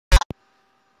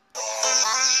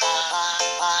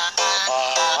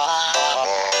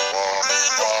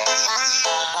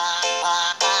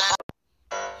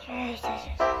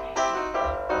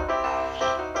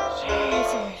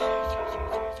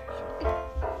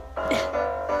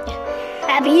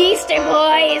Happy Easter,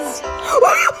 boys!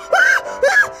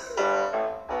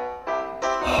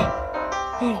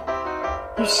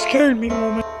 Oh, you scared me,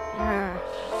 woman.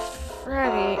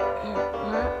 Freddy.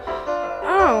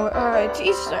 It's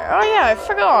Easter. Oh yeah, I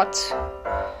forgot.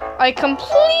 I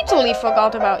completely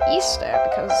forgot about Easter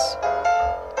because,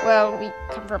 well, we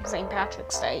come from St.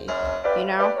 Patrick's Day, you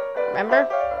know? Remember?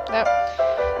 That,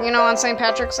 on St.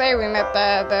 Patrick's Day we met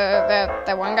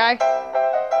that one guy.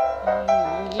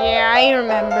 Yeah, I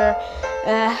remember.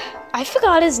 I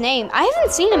forgot his name. I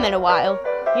haven't seen him in a while.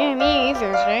 Yeah, me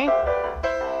either, see?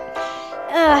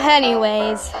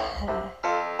 Anyways.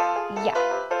 Yeah.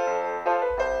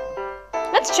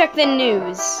 Let's check the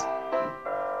news.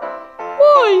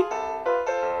 Why?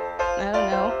 I don't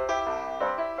know.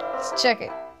 Let's check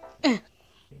it.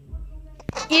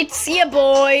 It's ya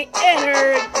boy,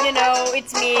 Enter,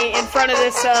 it's me in front of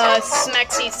this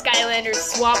Smexy Skylanders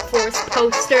Swap Force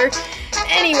poster.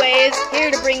 Anyways,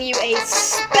 here to bring you a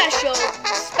special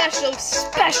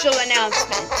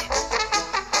announcement.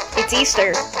 It's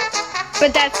Easter.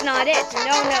 But that's not it.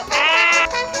 No.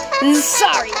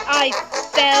 Sorry, I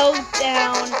fell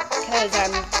down because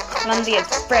I'm clumsy as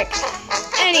frick.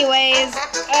 Anyways,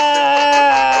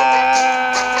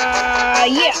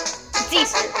 yeah, it's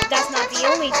Easter. That's not the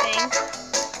only thing.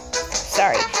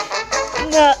 Sorry.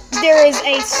 There is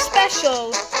a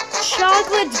special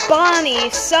chocolate Bonnie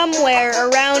somewhere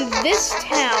around this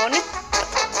town.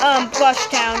 Plush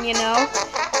town, yeah.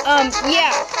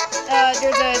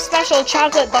 There's a special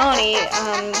chocolate Bonnie,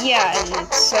 and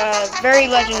it's very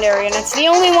legendary, and it's the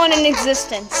only one in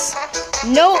existence.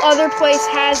 No other place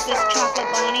has this chocolate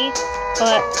Bonnie,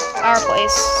 but our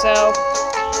place, so,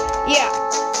 yeah.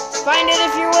 Find it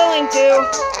if you're willing to.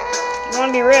 If you want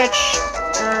to be rich,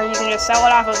 or you can just sell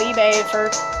it off of eBay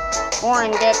or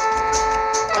and get,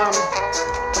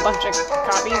 a bunch of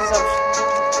copies of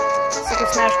Super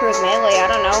Smash Bros. Melee, I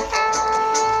don't know.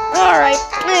 Alright,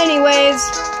 anyways,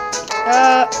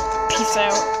 peace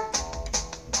out.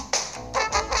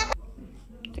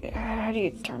 How do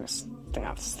you turn this thing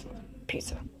off? This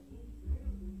pizza.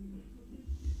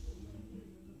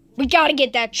 We gotta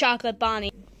get that chocolate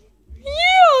Bonnie.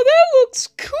 Yeah, that looks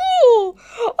cool.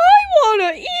 I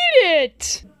wanna eat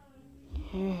it.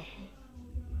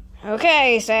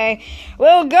 Okay, say,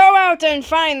 we'll go out and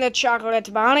find the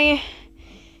chocolate Bonnie.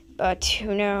 But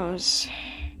who knows?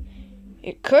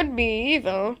 It could be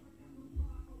evil.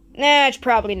 Nah, it's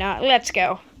probably not. Let's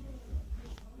go.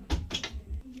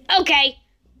 Okay.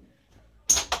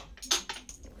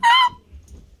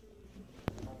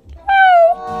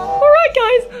 Alright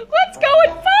guys, let's go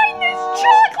and find this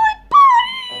chocolate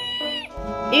Bonnie!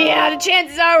 Yeah, the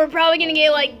chances are we're probably gonna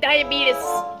get, diabetes.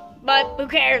 But who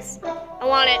cares? I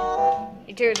want it.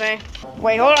 You too, say.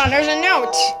 Wait, hold on, there's a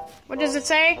note. What does it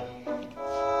say?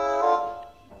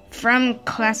 From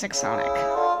Classic Sonic.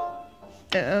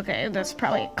 Okay, that's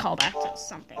probably a callback to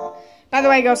something. By the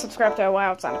way, go subscribe to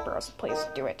Wild Sonic Bros. Please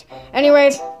do it.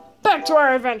 Anyways, back to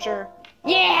our adventure.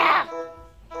 Yeah!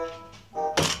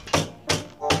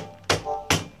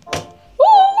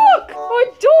 Oh look! A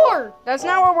door! That's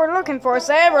not what we're looking for,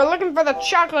 say. We're looking for the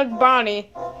chocolate Bonnie.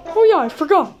 Oh yeah, I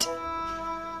forgot.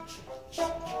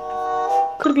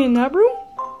 Could it be in that room?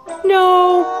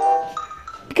 No.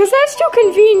 Because that's too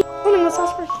convenient. Hold on, let's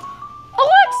ask her.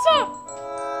 Alexa!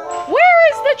 Where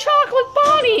is the chocolate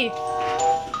Bonnie?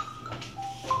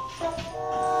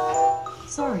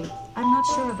 Sorry, I'm not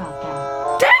sure about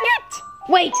that. Dang it!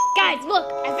 Wait, guys,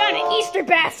 look! I found an Easter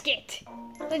basket!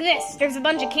 Look at this. There's a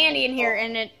bunch of candy in here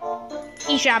and an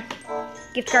eShop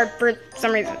gift card for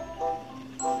some reason.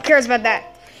 Who cares about that?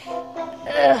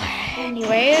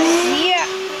 Anyways, yeah.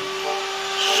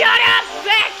 Shut up,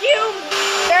 vacuum!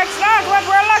 That's not what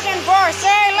we're looking for,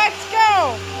 say. Let's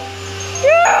go.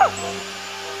 Yeah!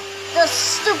 This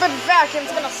stupid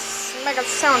vacuum's gonna make us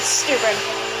sound stupid.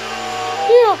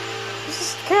 Yeah, this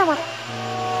is the camera.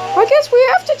 I guess we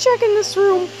have to check in this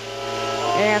room.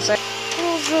 Yeah, say.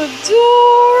 There's a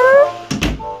door.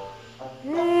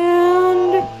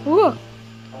 And look.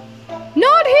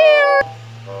 Not here!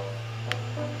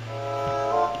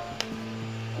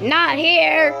 Not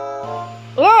here!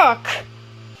 Look!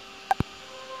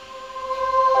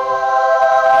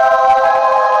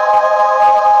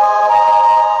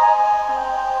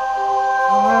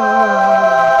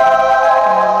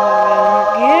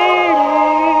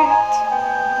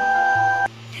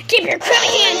 Keep your crummy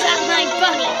hands off my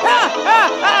bunny!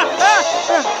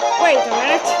 Wait a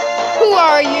minute. Who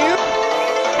are you?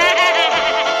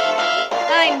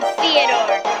 I'm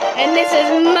Theodore, and this is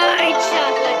my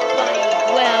chocolate bunny.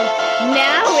 Well,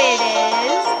 now it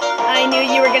is. I knew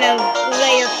you were gonna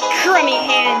lay your crummy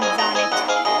hands on it,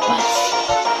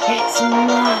 but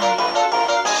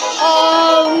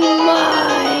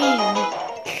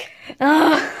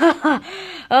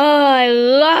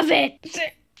love it.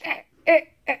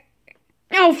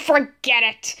 Oh, forget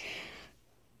it.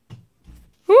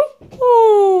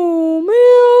 Oh, man,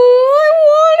 I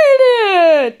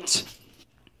wanted it.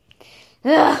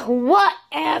 Ugh,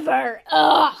 whatever.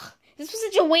 Ugh, this was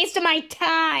such a waste of my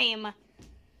time.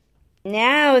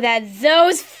 Now that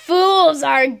those fools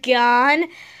are gone,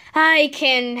 I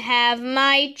can have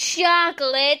my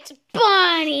chocolate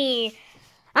bunny.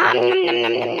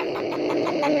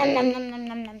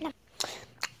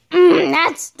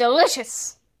 That's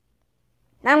delicious.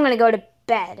 Now I'm gonna go to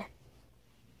bed.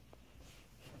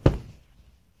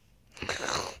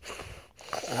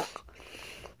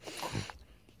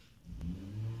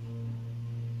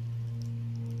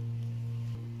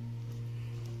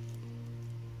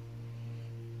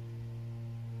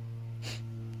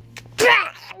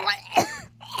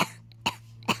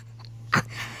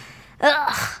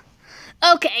 Ugh.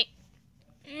 Okay.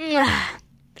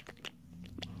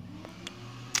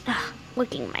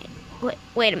 Licking my...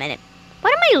 Wait a minute.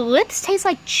 Why do my lips taste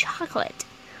like chocolate?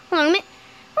 Hold on a minute.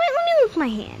 Let me lick my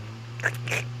hand.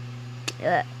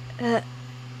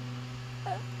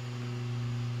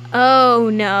 Oh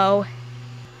no.